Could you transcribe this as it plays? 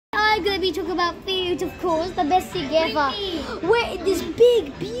be talking about food, of course, the best thing ever. We're in this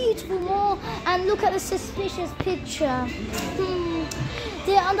big, beautiful mall, and look at the suspicious picture.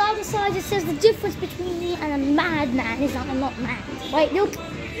 There, on the other side, it says the difference between me and a madman is that I'm not mad. Wait, look,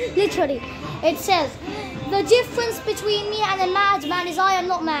 literally, it says the difference between me and a madman is I am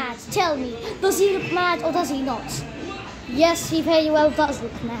not mad. Tell me, does he look mad or does he not? Yes, he very well does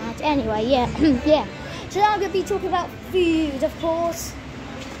look mad. Anyway, yeah, yeah. So now I'm going to be talking about food, of course.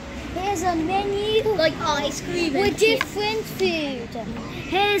 Here's a menu. Like ice cream. With different food.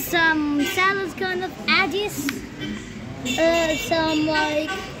 Here's some salads, kind of, addis. Some like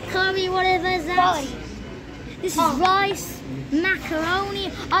curry, whatever is that. This is rice,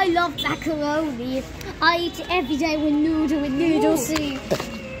 macaroni. I love macaroni. I eat it every day with noodle soup.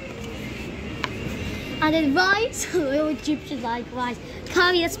 And then rice, Egyptian like rice.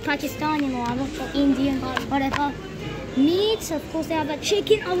 Curry, that's Pakistani or I'm not sure, Indian, whatever. Meat, of course they have a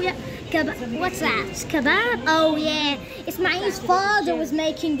chicken. Oh yeah, what's that? Kebab? Oh yeah. Ismail's father was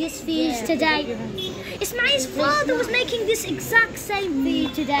making this food today. Ismail's father was making this exact same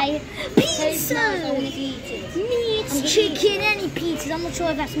food today. Pizza! Meat, chicken, any pizzas. I'm not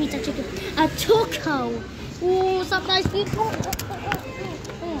sure if that's meat or chicken. A taco. Oh, some nice food.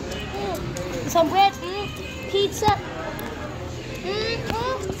 Some bread, pizza,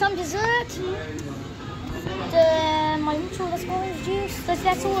 some dessert. I'm not sure that's orange juice.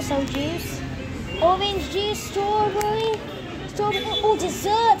 That's also juice. Orange juice, strawberry. Oh,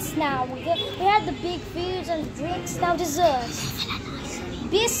 desserts now. We had the big foods and drinks. Now desserts.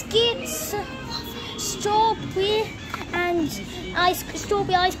 Biscuits, strawberry and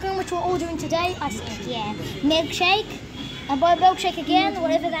strawberry ice cream, which we're ordering today. Ice cream, yeah. Milkshake. And buy a milkshake again,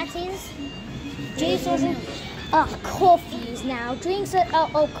 whatever that is. Juice or something. Coffees now. Drinks are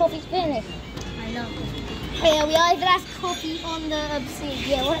coffee's finished. I know. Yeah, we either have coffee on the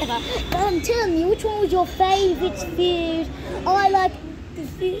yeah, whatever. Tell me, which one was your favourite food? I like the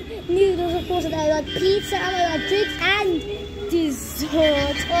noodles, of course, and I like pizza, and I like drinks and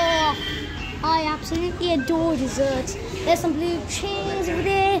dessert. Oh, I absolutely adore dessert. There's some blue cheese over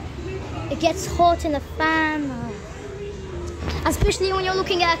there. It gets hot in the fan. Especially when you're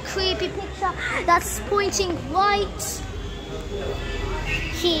looking at a creepy picture that's pointing right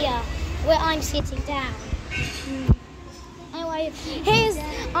here, where I'm sitting down. Anyway, here's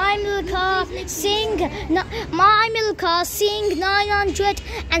Milka Singh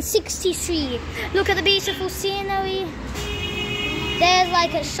 963. Look at the beautiful scenery. There's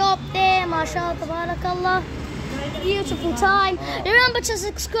like a shop there, mashallah, tabarakallah. Beautiful time. Remember to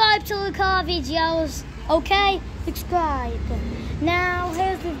subscribe to the car videos, okay? Subscribe. Now,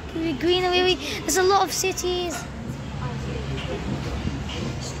 here's the greenery. There's a lot of cities.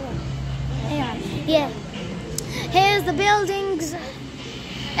 Yeah. Here's the buildings.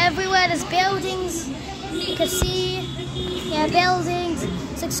 Everywhere there's buildings. You can see, yeah, buildings.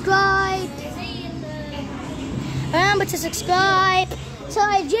 Subscribe. Remember to subscribe to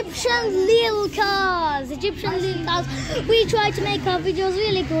Egyptian little cars. We try to make our videos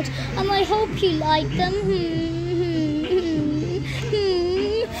really good, and I hope you like them.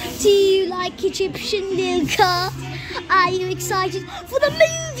 Do you like Egyptian little cars? Are you excited for the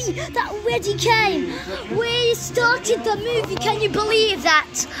movie that already came? We started the movie, can you believe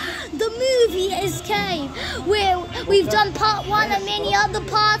that? The movie came. We've done part 1 and many other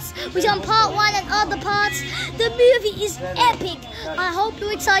parts. We've done part 1 and other parts. The movie is epic. I hope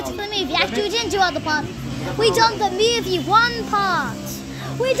you're excited for the movie. Actually, we didn't do other parts. We done the movie 1 part.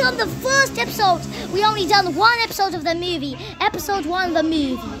 We done the first episode. We only done 1 episode of the movie. Episode 1 of the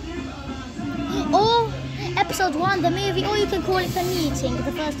movie. Or episode 1, the movie, or you can call it the meeting.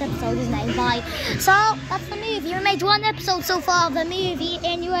 The first episode is named by. So that's the movie. We made 1 episode so far of the movie.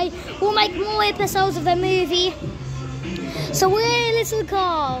 Anyway, we'll make more episodes of the movie. So we're little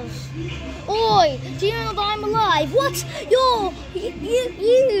cars. Oi, do you know that I'm alive? What? You're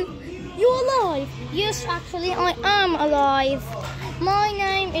alive? Yes, actually, I am alive. My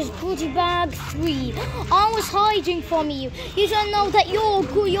name is Goodie Bag 3. I was hiding from you. You don't know that you're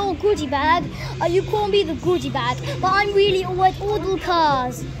Goodie Bag. You call me the Goodie Bag, but I'm really all the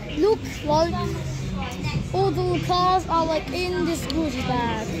cars. Look, like all the cars are like in this Goodie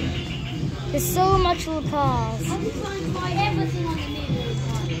Bag. There's so much little cars.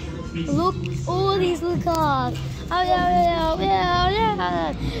 Look, all these little cars.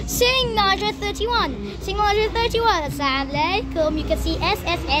 Sing 931. Sing 931. Assalamu alaikum. You can see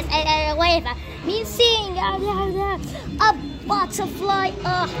SSS whatever. Means sing. A butterfly.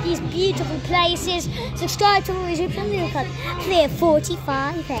 These beautiful places. Subscribe to Egyptian Little Cut. Clear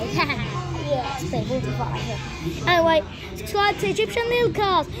 45. Yeah, it's pretty waterfall here. Anyway, subscribe to Egyptian Little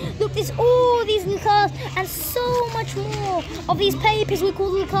Cars. Look, there's all these little cars and so much more of these papers we call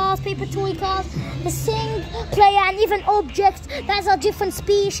little cars, paper toy cars, the sing, player, and even objects. That's a different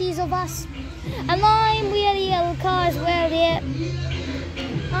species of us. And I'm really a little car as well here.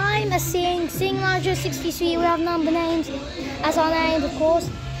 I'm a Sing 963. We have number names as our names, of course.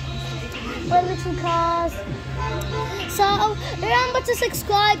 We're little cars. So remember to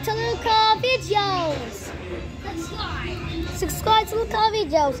subscribe to Little Car Videos. Subscribe to Little Car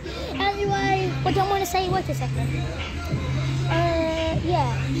Videos. Anyway, I don't want to say wait a second.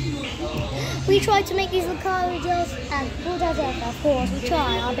 Yeah. We try to make these little car videos and good as ever, of course, we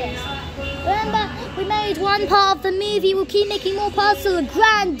try our best. Remember, we made one part of the movie, we'll keep making more parts till the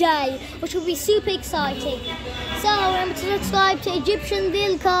grand day, which will be super exciting. So remember to subscribe to Egyptian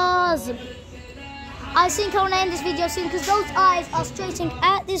Little Cars. I think I want to end this video soon because those eyes are straighting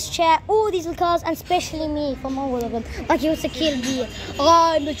at this chair, all these little cars, and especially me from all of them. Like it was a kill me.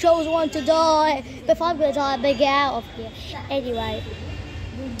 I'm the chosen one to die. But if I'm going to die, I better get out of here. Anyway.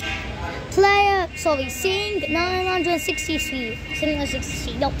 Sing 963. Sing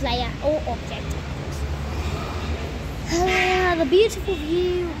 963, not player or object. The beautiful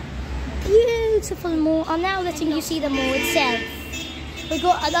view. Beautiful mall. I'm now letting you see the mall itself. We've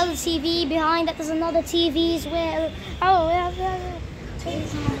got another TV behind that. There's another TV as well.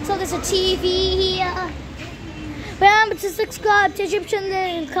 So there's a TV here. Remember to subscribe to Egyptian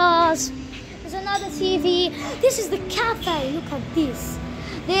Little Cars. There's another TV. This is the cafe. Look at this.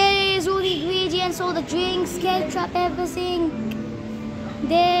 There's all the ingredients, all the drinks, skate trap, everything.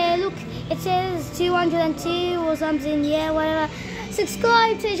 There, look, it says 202 or something, yeah, whatever.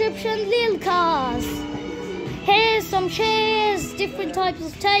 Subscribe to Egyptian Little Cars. Here's some chairs, different types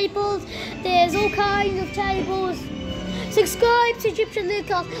of tables. There's all kinds of tables. Subscribe to Egyptian Little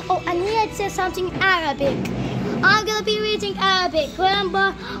Cars. Oh, and here it says something Arabic. I'm going to be reading Arabic.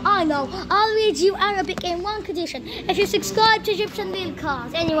 Remember, I know. I'll read you Arabic in one condition. If you subscribe to Egyptian Little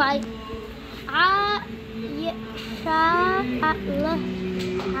Cars. Anyway.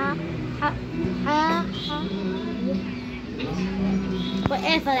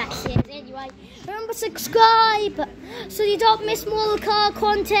 Whatever that says. Anyway, remember subscribe so you don't miss more car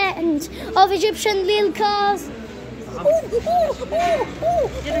content of Egyptian Little Cars.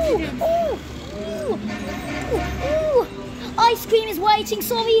 Ice cream is waiting,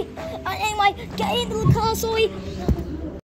 sorry. Anyway, get into the car, sorry.